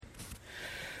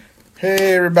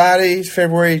Hey everybody, it's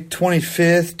February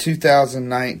 25th,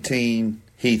 2019,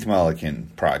 Heath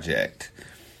Mulliken Project.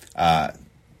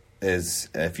 As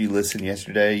if you listened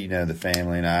yesterday, you know the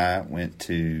family and I went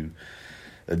to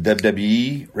a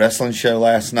WWE wrestling show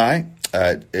last night.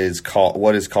 It is called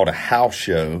what is called a house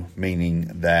show,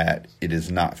 meaning that it is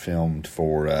not filmed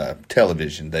for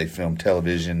television. They film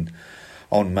television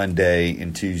on Monday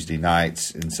and Tuesday nights,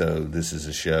 and so this is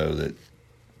a show that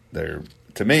they're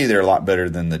a lot better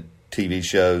than the TV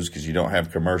shows because you don't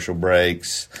have commercial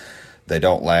breaks. They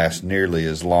don't last nearly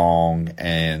as long,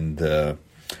 and the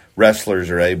wrestlers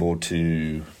are able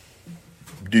to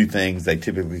do things they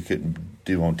typically couldn't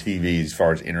do on TV as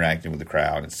far as interacting with the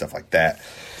crowd and stuff like that.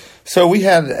 So we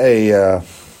had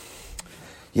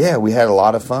we had a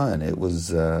lot of fun. It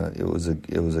was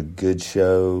a good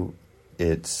show.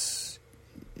 It's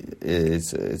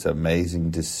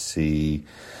amazing to see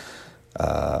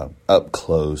up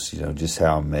close, just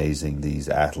how amazing these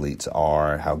athletes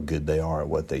are, how good they are at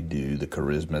what they do, the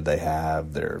charisma they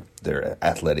have, their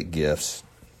athletic gifts.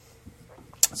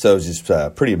 So it's just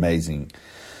pretty amazing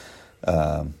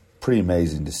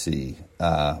to see.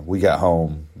 We got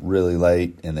home really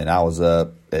late, and then I was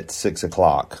up at 6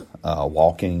 o'clock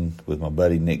walking with my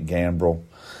buddy Nick Gambrell.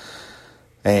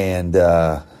 And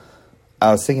I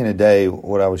was thinking today,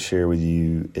 what I would share with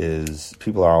you is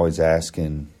people are always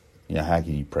asking, how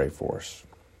can you pray for us?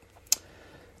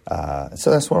 So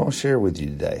that's what I want to share with you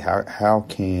today. How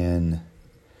can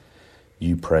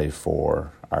you pray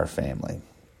for our family?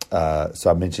 So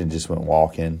I mentioned just went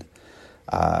walking.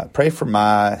 Pray for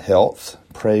my health.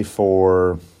 Pray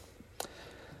for...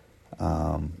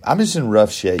 I'm just in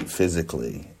rough shape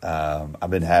physically. I've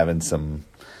been having some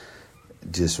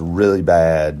just really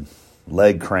bad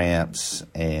leg cramps,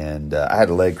 and I had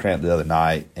a leg cramp the other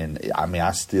night, and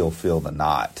I still feel the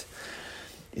knot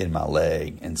in my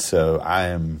leg, and so I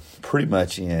am pretty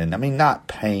much in, not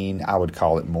pain, I would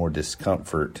call it more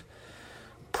discomfort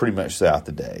pretty much throughout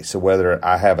the day. So whether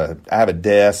I have a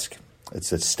desk,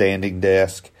 it's a standing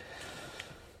desk,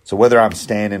 so whether I'm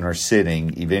standing or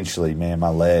sitting, eventually, my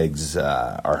legs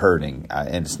are hurting,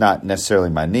 and it's not necessarily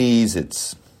my knees,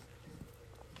 it's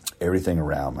everything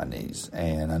around my knees,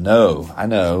 and I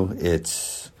know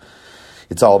it's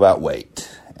all about weight.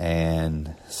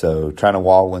 And so trying to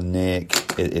walk with Nick,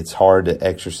 it's hard to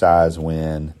exercise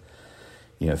when,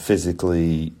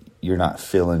 physically you're not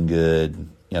feeling good,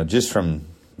 just from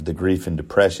the grief and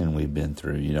depression we've been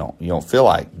through. You don't feel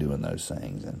like doing those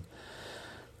things.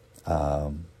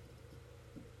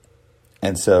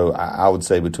 And so I would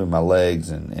say between my legs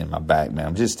and my back,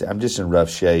 I'm just in rough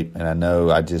shape. And I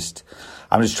know I'm just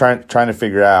trying to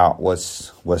figure out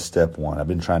what's step one. I've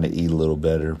been trying to eat a little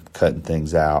better, cutting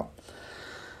things out.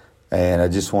 And I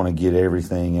just want to get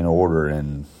everything in order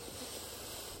and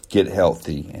get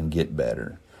healthy and get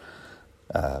better,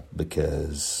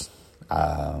 because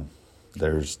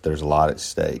there's a lot at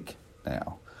stake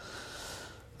now.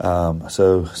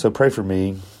 So pray for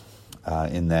me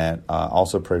in that.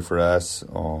 Also pray for us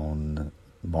on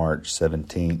March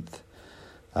 17th.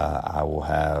 I will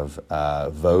have a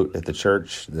vote at the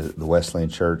church, the Wesleyan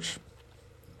Church.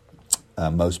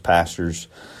 Most pastors,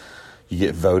 you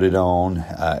get voted on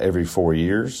every 4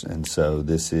 years, and so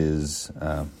this is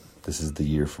the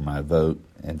year for my vote,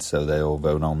 and so they'll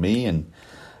vote on me, and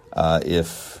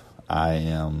if I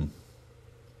am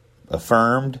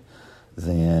affirmed,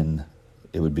 then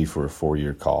it would be for a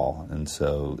 4-year call, and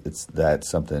so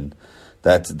that's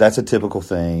a typical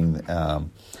thing, and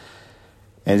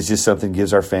it's just something that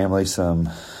gives our family some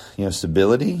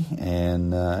stability,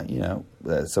 and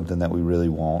that's something that we really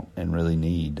want and really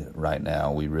need right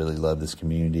now. We really love this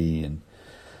community and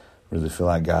really feel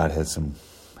like God has some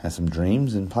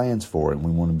dreams and plans for it, and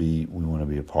we want to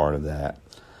be a part of that.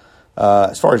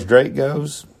 As far as Drake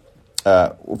goes,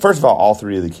 first of all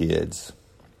 3 of the kids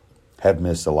have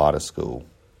missed a lot of school.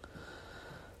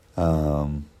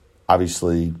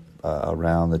 Obviously,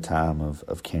 around the time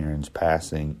of Karen's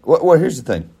passing. Well, here's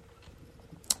the thing.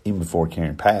 Even before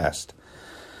Karen passed,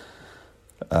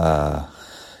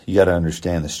 you got to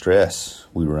understand the stress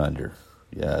we were under,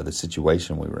 the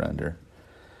situation we were under,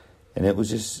 and it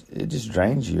just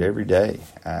drains you every day.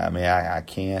 I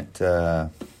can't.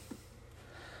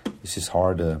 It's just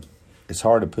hard to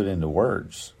put into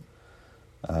words.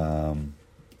 And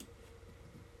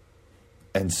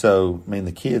so,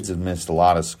 the kids have missed a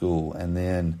lot of school, and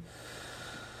then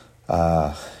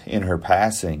in her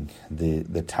passing,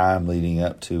 the time leading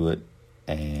up to it,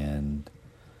 and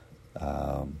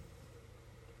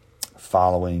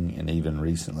following, and even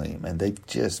recently, they've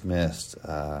just missed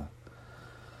a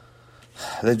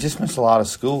lot of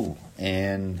school,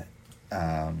 and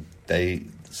they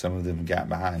Some of them got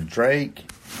behind Drake.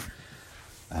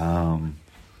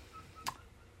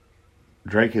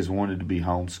 Drake has wanted to be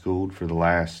homeschooled for the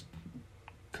last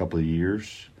couple of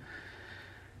years,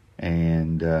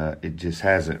 and it just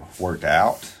hasn't worked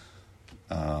out.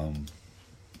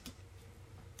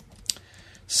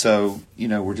 So,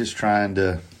 we're just trying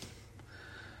to,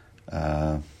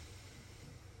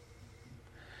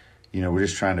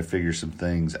 figure some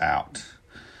things out,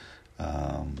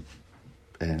 and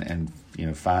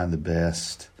find the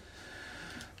best,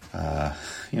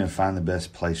 find the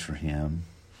best place for him.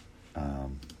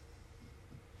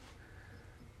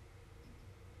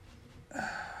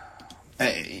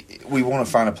 We want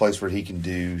to find a place where he can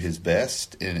do his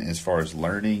best in as far as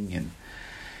learning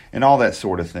and all that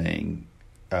sort of thing.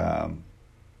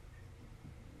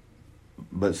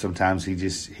 But sometimes he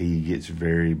gets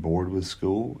very bored with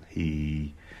school.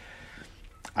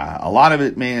 A lot of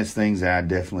it, man, is things that I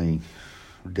definitely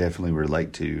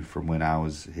relate to from when I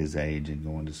was his age and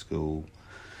going to school.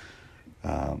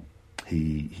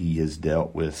 He has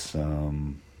dealt with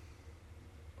some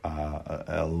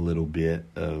a little bit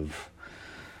of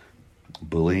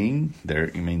bullying. There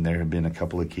have been a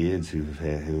couple of kids who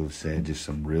have said just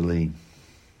some really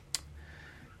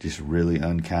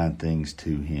unkind things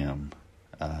to him.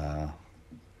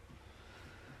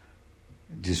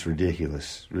 Just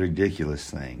ridiculous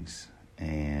things.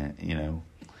 And,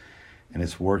 and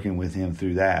it's working with him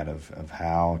through that of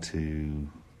how do you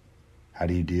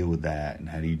deal with that, and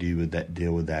how do you deal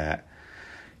with that,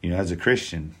 as a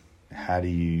Christian, how do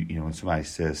you, when somebody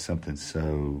says something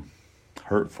so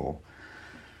hurtful,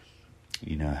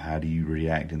 how do you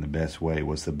react in the best way?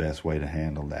 What's the best way to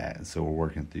handle that? And so we're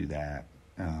working through that.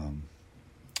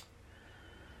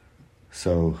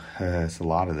 So it's a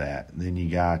lot of that. Then you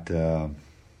got the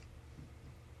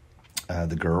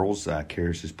girls.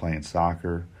 Karis is playing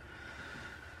soccer.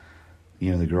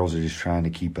 The girls are just trying to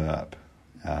keep up,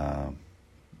 and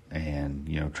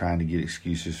trying to get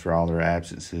excuses for all their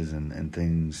absences and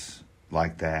things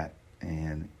like that.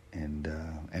 And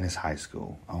it's high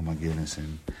school. Oh my goodness!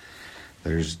 And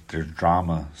there's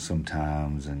drama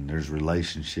sometimes, and there's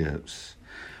relationships,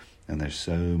 and there's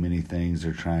so many things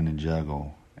they're trying to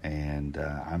juggle. And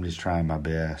I'm just trying my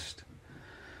best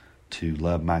to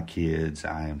love my kids.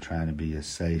 I am trying to be a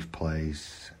safe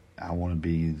place. I want to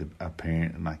be a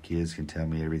parent and my kids can tell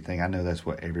me everything. I know that's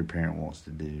what every parent wants to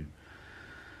do.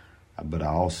 But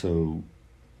I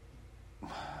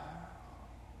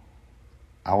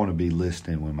want to be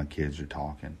listening when my kids are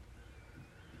talking.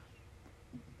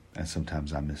 And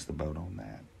sometimes I miss the boat on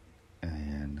that.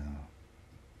 And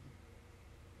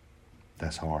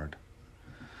that's hard.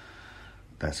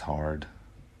 That's hard.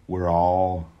 We're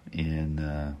all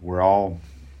dealing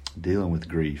with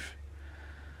grief.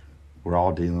 We're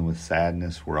all dealing with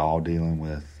sadness. We're all dealing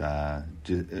with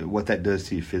what that does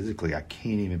to you physically. I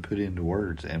can't even put it into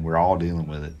words, and we're all dealing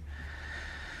with it.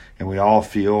 And we all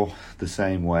feel the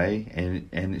same way, and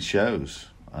it shows.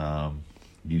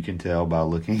 You can tell by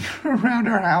looking around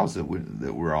our house that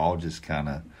we're all just kind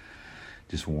of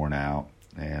just worn out,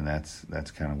 and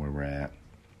that's kind of where we're at.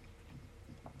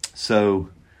 So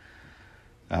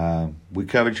we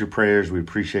covered your prayers. We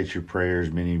appreciate your prayers.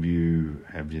 Many of you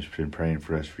have just been praying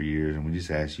for us for years, and we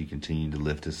just ask you continue to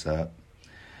lift us up.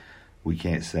 We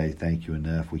can't say thank you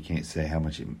enough. We can't say how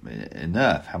much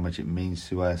it means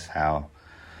to us, how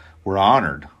we're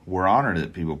honored. We're honored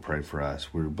that people pray for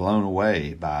us. We're blown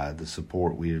away by the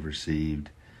support we have received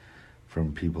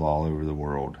from people all over the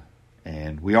world.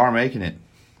 And we are making it.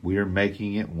 We are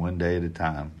making it one day at a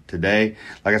time. Today,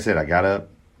 like I said, I got up.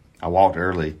 I walked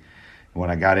early. When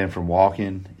I got in from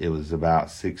walking, it was about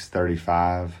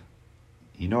 6:35.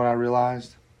 You know what I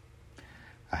realized?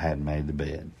 I hadn't made the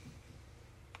bed.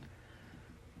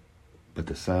 But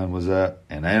the sun was up,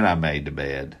 and then I made the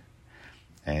bed.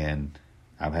 And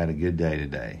I've had a good day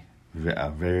today. A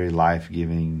very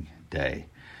life-giving day.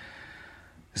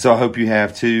 So I hope you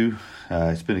have too.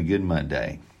 It's been a good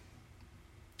Monday.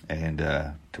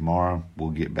 And tomorrow we'll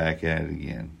get back at it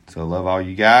again. So I love all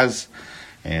you guys,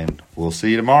 and we'll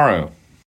see you tomorrow.